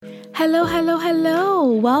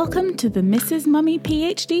Hello. Welcome to the Mrs. Mummy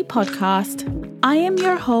PhD podcast. I am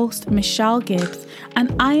your host, Michelle Gibbs,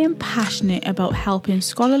 and I am passionate about helping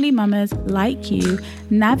scholarly mamas like you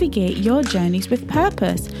navigate your journeys with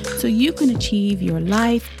purpose so you can achieve your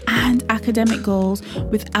life and academic goals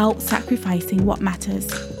without sacrificing what matters.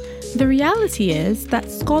 The reality is that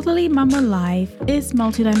scholarly mama life is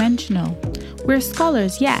multidimensional. We're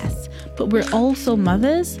scholars, yes, but we're also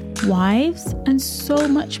mothers, wives, and so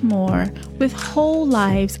much more with whole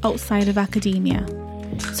lives outside of academia.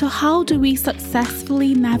 So how do we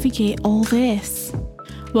successfully navigate all this?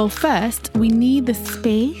 Well, first, we need the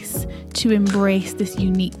space to embrace this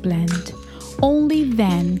unique blend. Only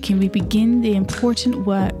then can we begin the important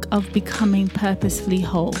work of becoming purposefully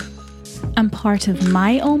whole. And part of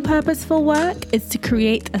my own purposeful work is to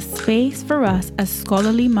create a space for us as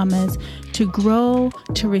scholarly mamas to grow,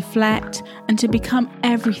 to reflect, and to become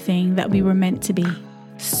everything that we were meant to be.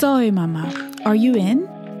 So, mama, are you in?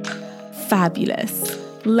 Fabulous.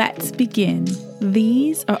 Let's begin.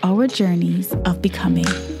 These are our journeys of becoming.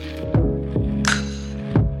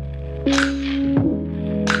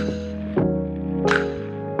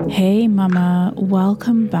 Hey mama,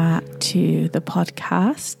 welcome back to the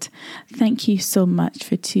podcast. Thank you so much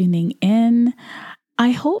for tuning in.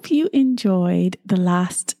 I hope you enjoyed the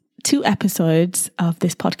last 2 episodes of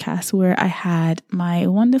this podcast where I had my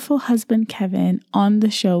wonderful husband Kevin on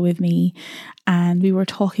the show with me and we were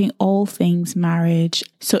talking all things marriage.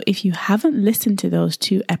 So if you haven't listened to those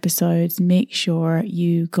 2 episodes, make sure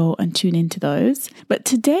you go and tune into those. But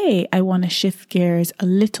today I want to shift gears a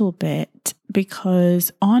little bit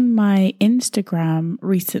because on my Instagram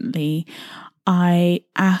recently, I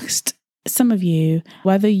asked some of you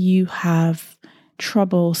whether you have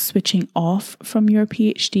trouble switching off from your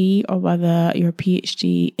PhD or whether your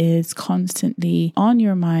PhD is constantly on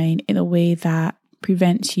your mind in a way that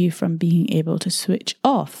prevents you from being able to switch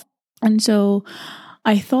off. And so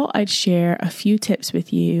I thought I'd share a few tips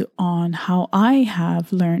with you on how I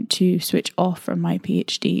have learned to switch off from my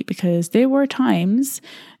PhD, because there were times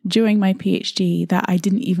during my PhD that I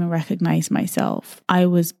didn't even recognize myself. I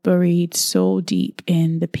was buried so deep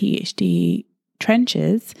in the PhD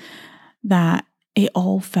trenches that it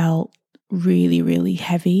all felt really, really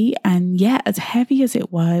heavy. And yet, as heavy as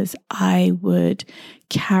it was, I would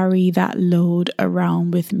carry that load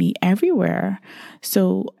around with me everywhere.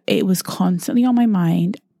 So it was constantly on my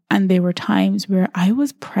mind. And there were times where I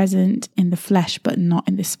was present in the flesh, but not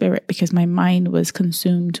in the spirit, because my mind was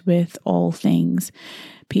consumed with all things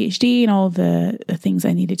PhD and all the things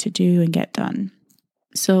I needed to do and get done.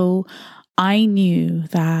 So I knew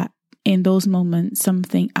that in those moments,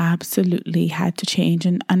 something absolutely had to change.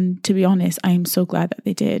 And to be honest, I am so glad that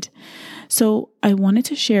they did. So I wanted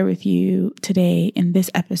to share with you today in this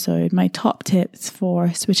episode my top tips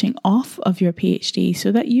for switching off of your PhD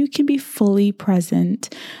so that you can be fully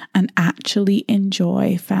present and actually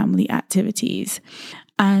enjoy family activities.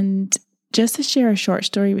 And just to share a short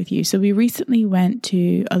story with you. So we recently went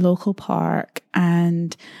to a local park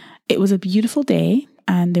and it was a beautiful day.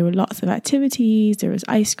 And there were lots of activities. There was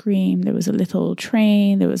ice cream. There was a little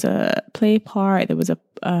train. There was a play park. There was a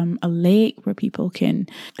lake where people can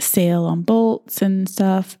sail on boats and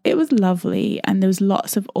stuff. It was lovely. And there was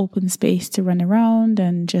lots of open space to run around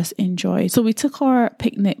and just enjoy. So we took our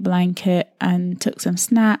picnic blanket and took some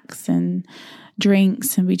snacks and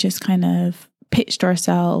drinks. And we just kind of pitched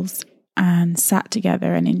ourselves and sat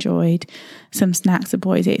together and enjoyed some snacks. The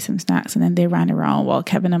boys ate some snacks and then they ran around while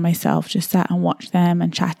Kevin and myself just sat and watched them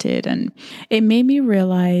and chatted. And it made me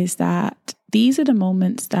realize that these are the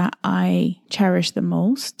moments that I cherish the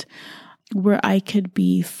most, where I could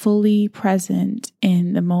be fully present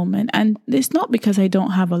in the moment. And it's not because I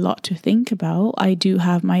don't have a lot to think about. I do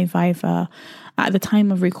have my Viva at the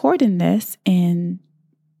time of recording this in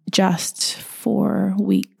just 4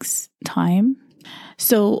 weeks' time.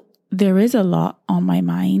 So there is a lot on my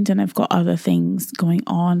mind, and I've got other things going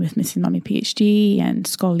on with Mrs. Mummy PhD and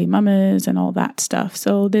scholarly mamas and all that stuff.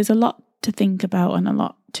 So there's a lot to think about and a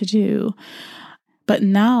lot to do. But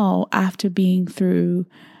now, after being through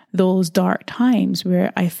those dark times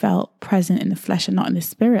where I felt present in the flesh and not in the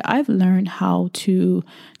spirit, I've learned how to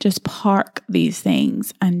just park these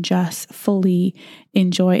things and just fully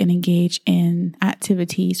enjoy and engage in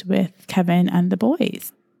activities with Kevin and the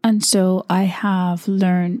boys. And so I have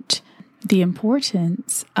learned the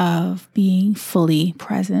importance of being fully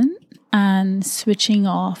present and switching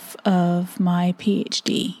off of my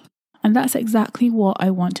PhD. And that's exactly what I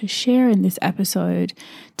want to share in this episode,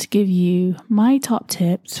 to give you my top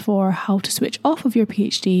tips for how to switch off of your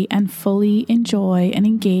PhD and fully enjoy and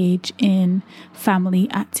engage in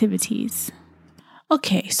family activities.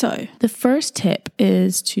 Okay, so the first tip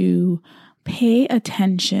is to pay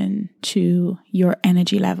attention to your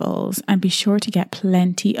energy levels and be sure to get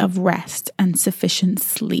plenty of rest and sufficient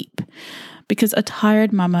sleep, because a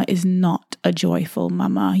tired mama is not a joyful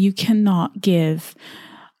mama. You cannot give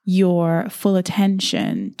your full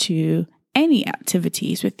attention to any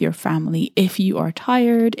activities with your family if you are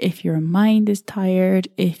tired, if your mind is tired,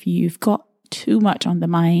 if you've got too much on the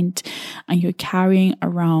mind and you're carrying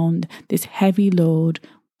around this heavy load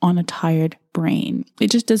on a tired brain.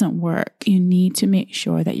 It just doesn't work. You need to make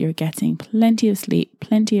sure that you're getting plenty of sleep,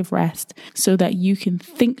 plenty of rest, so that you can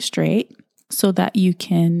think straight, so that you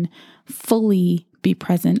can fully be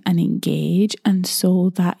present and engage, and so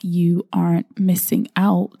that you aren't missing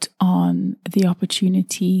out on the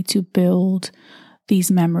opportunity to build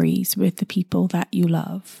these memories with the people that you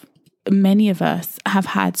love. Many of us have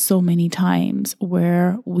had so many times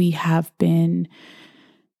where we have been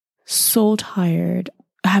so tired.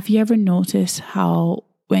 Have you ever noticed how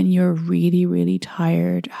when you're really, really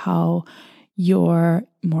tired, how you're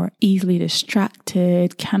more easily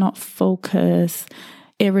distracted, cannot focus,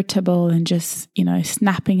 irritable, and just,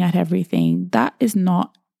 snapping at everything? That is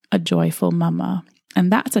not a joyful mama.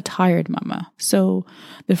 And that's a tired mama. So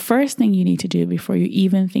the first thing you need to do before you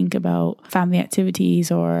even think about family activities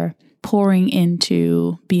or pouring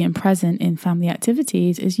into being present in family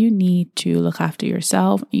activities is you need to look after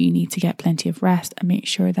yourself. You need to get plenty of rest and make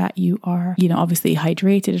sure that you are, obviously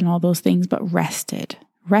hydrated and all those things, but rested.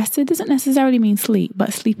 Rested doesn't necessarily mean sleep,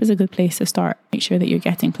 but sleep is a good place to start. Make sure that you're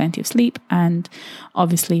getting plenty of sleep, and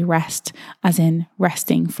obviously rest as in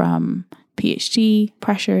resting from PhD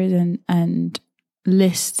pressures and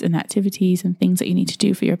lists and activities and things that you need to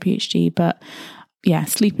do for your PhD. But yeah,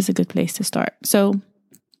 sleep is a good place to start. So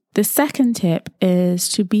the second tip is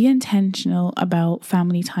to be intentional about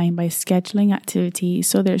family time by scheduling activities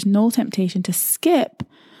so there's no temptation to skip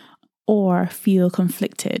or feel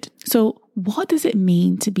conflicted. So what does it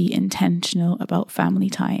mean to be intentional about family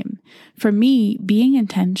time? For me, being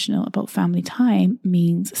intentional about family time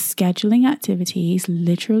means scheduling activities,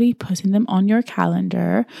 literally putting them on your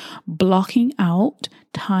calendar, blocking out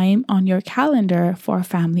time on your calendar for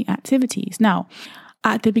family activities. Now,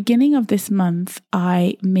 at the beginning of this month,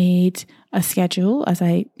 I made a schedule, as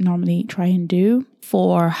I normally try and do,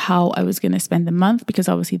 for how I was going to spend the month, because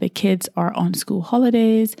obviously the kids are on school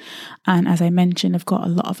holidays. And as I mentioned, I've got a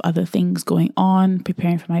lot of other things going on,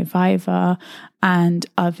 preparing for my Viva and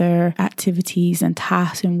other activities and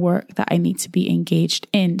tasks and work that I need to be engaged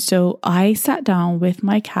in. So I sat down with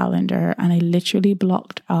my calendar and I literally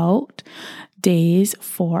blocked out days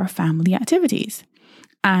for family activities.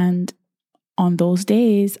 And on those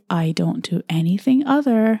days, I don't do anything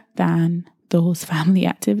other than those family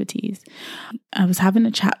activities. I was having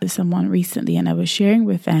a chat with someone recently and I was sharing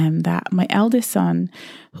with them that my eldest son,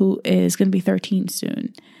 who is going to be 13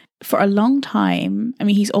 soon, for a long time,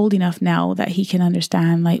 he's old enough now that he can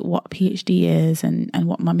understand like what PhD is and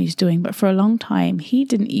what mummy's doing. But for a long time, he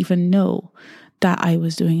didn't even know that I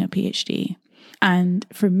was doing a PhD. And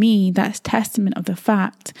for me, that's testament of the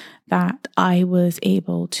fact that I was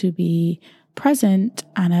able to be present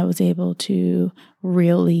and I was able to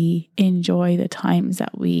really enjoy the times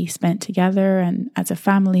that we spent together and as a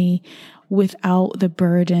family without the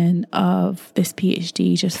burden of this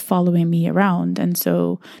PhD just following me around. And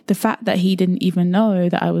so the fact that he didn't even know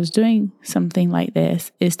that I was doing something like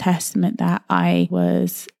this is testament that I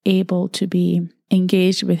was able to be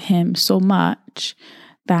engaged with him so much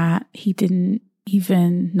that he didn't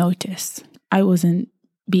even notice. I wasn't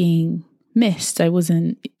being missed. I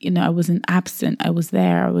wasn't absent. I was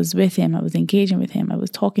there. I was with him. I was engaging with him. I was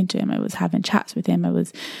talking to him. I was having chats with him. I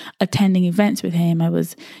was attending events with him. I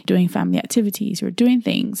was doing family activities or doing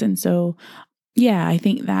things. And so, yeah, I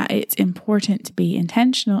think that it's important to be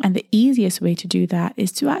intentional. And the easiest way to do that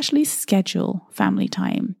is to actually schedule family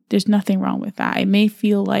time. There's nothing wrong with that. It may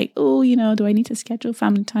feel like, do I need to schedule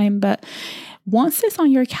family time? But once it's on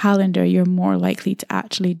your calendar, you're more likely to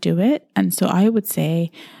actually do it. And so I would say,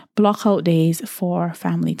 block out days for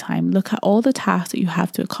family time. Look at all the tasks that you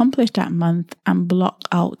have to accomplish that month and block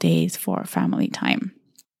out days for family time.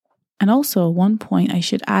 And also, one point I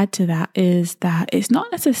should add to that is that it's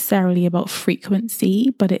not necessarily about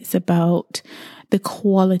frequency, but it's about the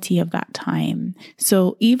quality of that time.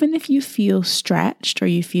 So even if you feel stretched or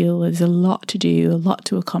you feel there's a lot to do, a lot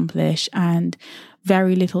to accomplish, and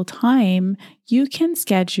very little time, you can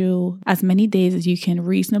schedule as many days as you can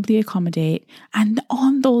reasonably accommodate. And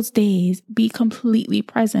on those days, be completely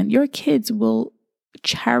present. Your kids will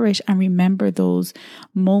cherish and remember those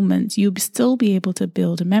moments. You'll still be able to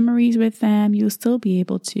build memories with them. You'll still be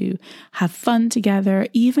able to have fun together,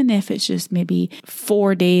 even if it's just maybe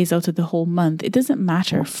 4 days out of the whole month. It doesn't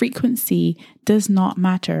matter. Frequency does not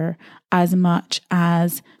matter as much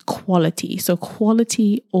as quality. So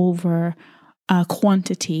quality over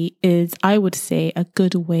quantity is, I would say, a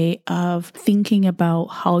good way of thinking about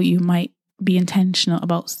how you might be intentional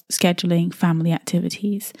about scheduling family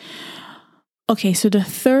activities. Okay, so the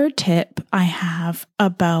third tip I have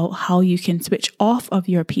about how you can switch off of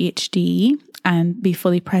your PhD and be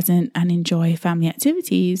fully present and enjoy family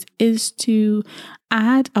activities is to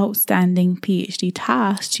add outstanding PhD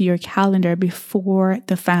tasks to your calendar before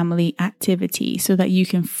the family activity so that you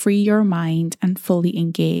can free your mind and fully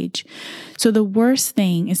engage. So the worst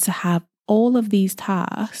thing is to have all of these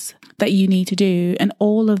tasks that you need to do and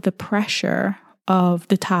all of the pressure of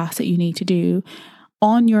the tasks that you need to do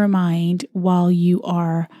on your mind while you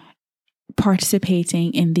are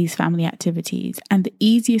participating in these family activities. And the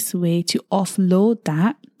easiest way to offload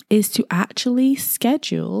that is to actually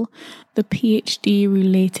schedule the PhD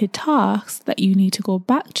related tasks that you need to go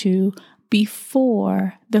back to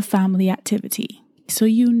before the family activity. So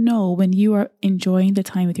you know when you are enjoying the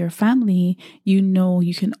time with your family, you know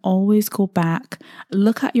you can always go back,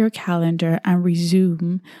 look at your calendar and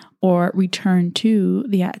resume or return to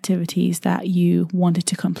the activities that you wanted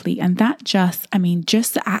to complete. And that just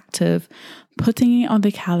the act of putting it on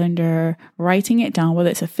the calendar, writing it down,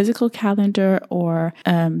 whether it's a physical calendar or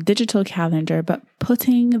digital calendar, but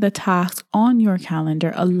putting the task on your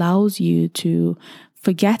calendar allows you to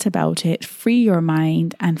forget about it, free your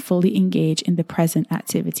mind, and fully engage in the present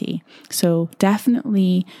activity. So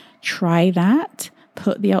definitely try that.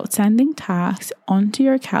 Put the outstanding tasks onto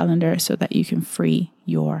your calendar so that you can free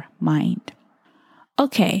your mind.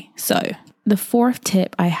 Okay, so the fourth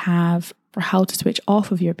tip I have for how to switch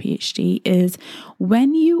off of your PhD is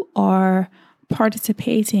when you are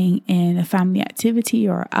participating in a family activity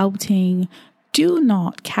or outing, do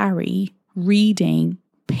not carry reading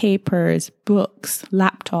papers, books,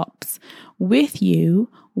 laptops with you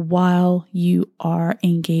while you are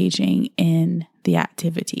engaging in the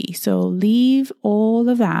activity. So leave all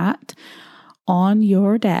of that on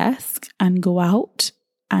your desk and go out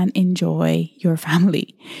and enjoy your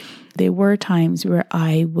family. There were times where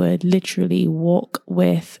I would literally walk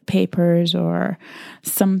with papers or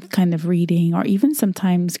some kind of reading, or even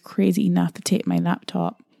sometimes crazy enough to take my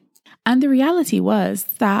laptop. And the reality was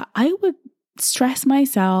that I would stress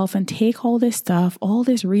myself and take all this stuff, all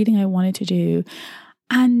this reading I wanted to do,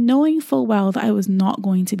 and knowing full well that I was not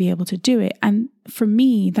going to be able to do it. And for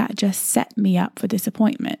me, that just set me up for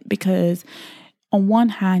disappointment, because on one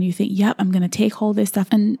hand, you think, yep, I'm going to take all this stuff.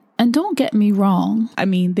 And don't get me wrong. I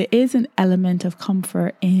mean, there is an element of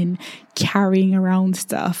comfort in carrying around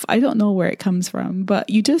stuff. I don't know where it comes from, but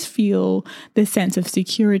you just feel this sense of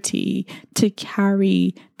security to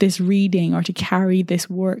carry this reading or to carry this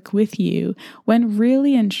work with you, when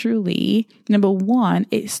really and truly, number one,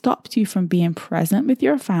 it stops you from being present with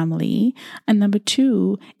your family. And number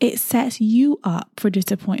two, it sets you up for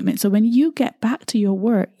disappointment. So when you get back to your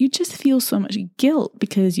work, you just feel so much guilt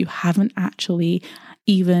because you haven't actually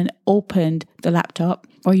even opened the laptop,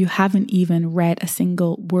 or you haven't even read a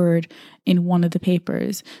single word in one of the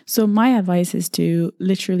papers. So my advice is to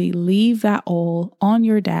literally leave that all on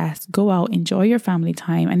your desk, go out, enjoy your family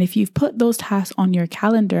time. And if you've put those tasks on your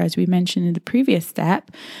calendar, as we mentioned in the previous step,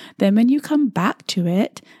 then when you come back to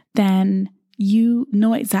it, then you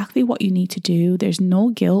know exactly what you need to do. There's no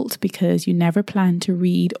guilt because you never planned to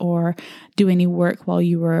read or do any work while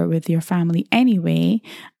you were with your family anyway.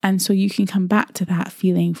 And so you can come back to that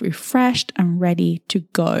feeling refreshed and ready to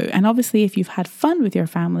go. And obviously, if you've had fun with your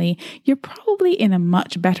family, you're probably in a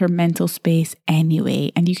much better mental space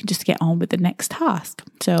anyway, and you can just get on with the next task.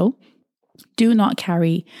 So do not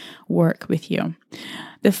carry work with you.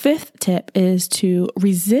 The fifth tip is to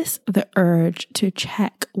resist the urge to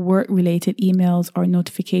check work-related emails or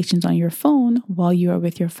notifications on your phone while you are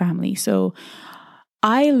with your family. So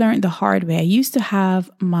I learned the hard way. I used to have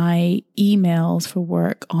my emails for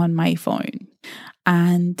work on my phone,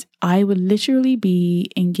 and I would literally be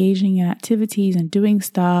engaging in activities and doing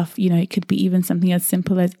stuff. You know, it could be even something as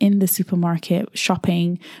simple as in the supermarket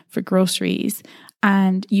shopping for groceries.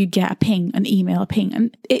 And you get a ping, an email, a ping.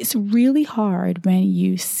 And it's really hard when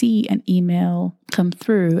you see an email come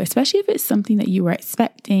through, especially if it's something that you were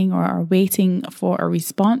expecting or are waiting for a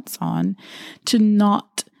response on, to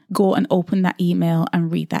not go and open that email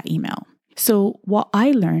and read that email. So what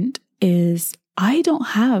I learned is I don't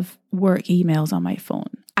have work emails on my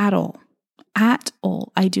phone at all. At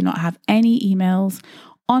all. I do not have any emails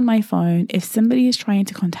on my phone, if somebody is trying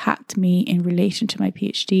to contact me in relation to my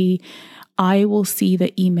PhD, I will see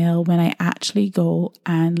the email when I actually go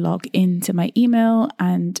and log into my email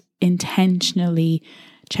and intentionally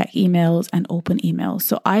check emails and open emails.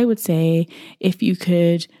 So I would say if you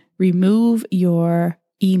could remove your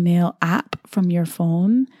email app from your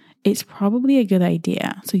phone, it's probably a good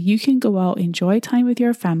idea. So you can go out, enjoy time with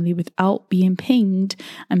your family without being pinged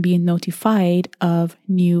and being notified of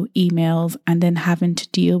new emails and then having to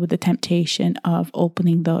deal with the temptation of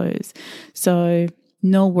opening those. So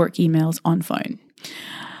no work emails on phone.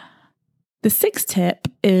 The sixth tip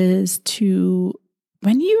is to,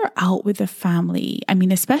 when you're out with the family,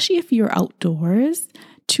 especially if you're outdoors,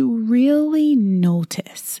 to really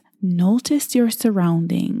notice your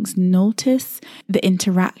surroundings, notice the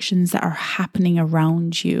interactions that are happening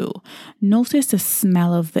around you, notice the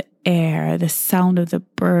smell of the air, the sound of the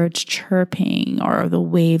birds chirping or the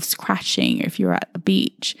waves crashing if you're at the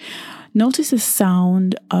beach. Notice the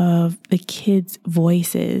sound of the kids'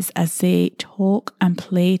 voices as they talk and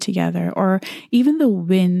play together, or even the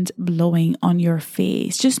wind blowing on your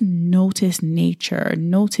face. Just notice nature.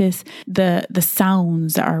 Notice the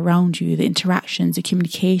sounds that are around you, the interactions, the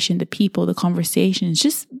communication, the people, the conversations.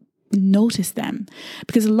 Just notice them.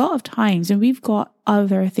 Because a lot of times when we've got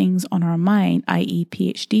other things on our mind, i.e.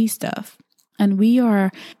 PhD stuff, and we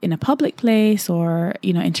are in a public place or,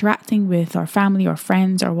 interacting with our family or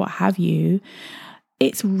friends or what have you,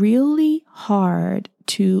 it's really hard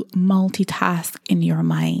to multitask in your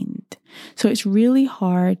mind. So it's really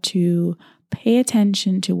hard to pay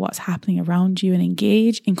attention to what's happening around you and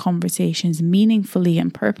engage in conversations meaningfully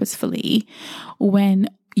and purposefully when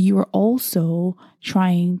you are also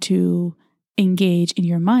trying to engage in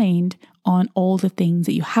your mind on all the things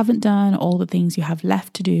that you haven't done, all the things you have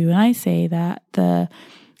left to do. And I say that the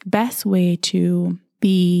best way to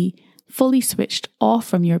be fully switched off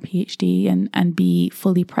from your PhD and be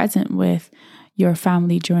fully present with your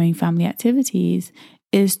family during family activities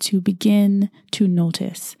is to begin to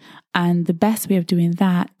notice. And the best way of doing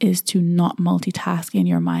that is to not multitask in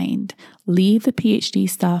your mind. Leave the PhD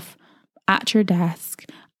stuff at your desk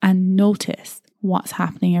and notice what's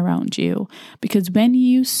happening around you. Because when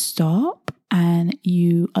you stop and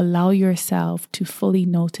you allow yourself to fully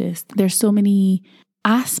notice, there's so many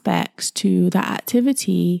aspects to that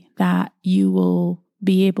activity that you will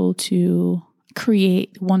be able to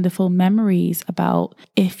create wonderful memories about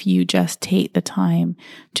if you just take the time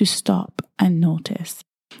to stop and notice.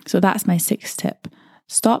 So that's my sixth tip.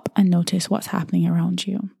 Stop and notice what's happening around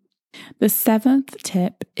you. The seventh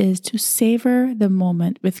tip is to savor the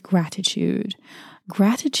moment with gratitude.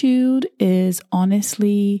 Gratitude is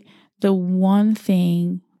honestly the one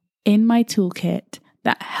thing in my toolkit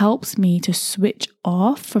that helps me to switch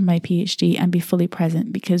off from my PhD and be fully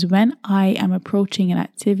present. Because when I am approaching an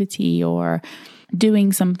activity or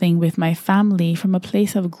doing something with my family from a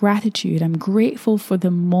place of gratitude, I'm grateful for the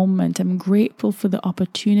moment. I'm grateful for the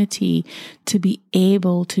opportunity to be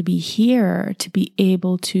able to be here, to be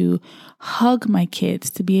able to hug my kids,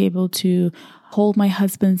 to be able to hold my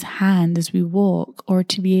husband's hand as we walk, or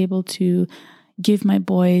to be able to give my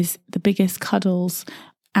boys the biggest cuddles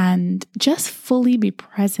and just fully be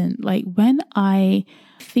present. Like when I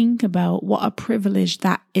think about what a privilege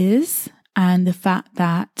that is, and the fact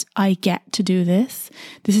that I get to do this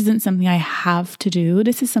isn't something I have to do.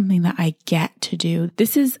 This is something that I get to do.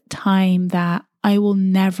 This is time that I will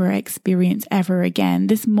never experience ever again.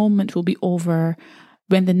 This moment will be over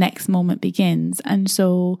when the next moment begins. And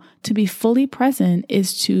so to be fully present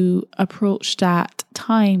is to approach that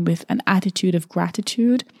time with an attitude of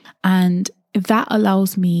gratitude. And that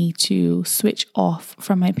allows me to switch off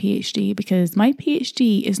from my PhD, because my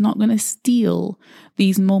PhD is not going to steal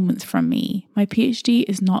these moments from me. My PhD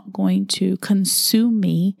is not going to consume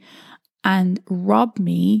me and rob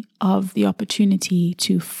me of the opportunity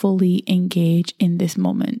to fully engage in this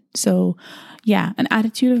moment. So yeah, an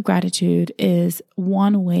attitude of gratitude is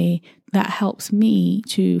one way that helps me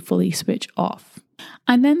to fully switch off.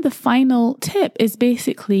 And then the final tip is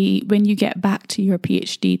basically when you get back to your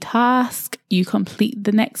PhD task, you complete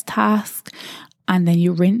the next task, and then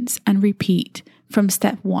you rinse and repeat from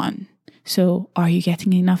step one. So are you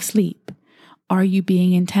getting enough sleep? Are you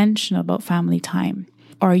being intentional about family time?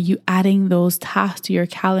 Are you adding those tasks to your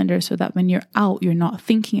calendar so that when you're out, you're not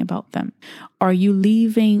thinking about them? Are you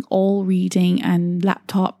leaving all reading and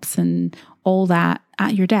laptops and all that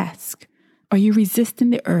at your desk? Are you resisting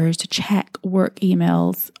the urge to check work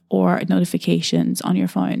emails or notifications on your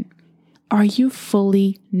phone? Are you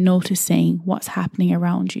fully noticing what's happening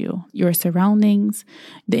around you, your surroundings,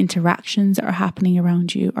 the interactions that are happening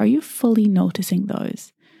around you? Are you fully noticing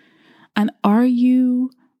those? And are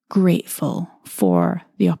you grateful for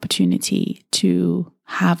the opportunity to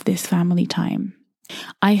have this family time.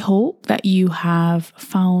 I hope that you have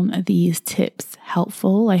found these tips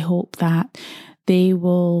helpful. I hope that they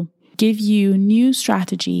will give you new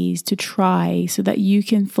strategies to try so that you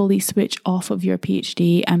can fully switch off of your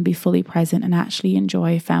PhD and be fully present and actually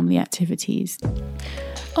enjoy family activities.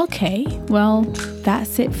 Okay, well,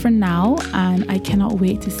 that's it for now, and I cannot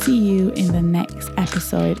wait to see you in the next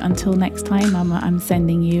episode. Until next time, Mama, I'm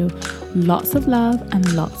sending you lots of love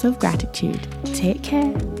and lots of gratitude. Take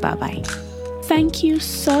care. Bye-bye. Thank you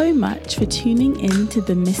so much for tuning in to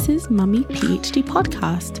the Mrs. Mummy PhD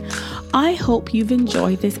podcast. I hope you've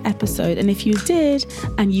enjoyed this episode, and if you did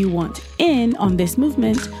and you want in on this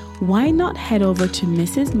movement, why not head over to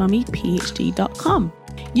mrsmummyphd.com.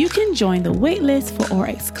 You can join the waitlist for our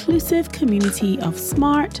exclusive community of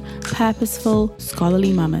smart, purposeful,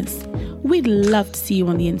 scholarly mamas. We'd love to see you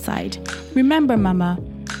on the inside. Remember, Mama,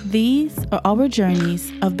 these are our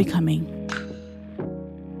journeys of becoming.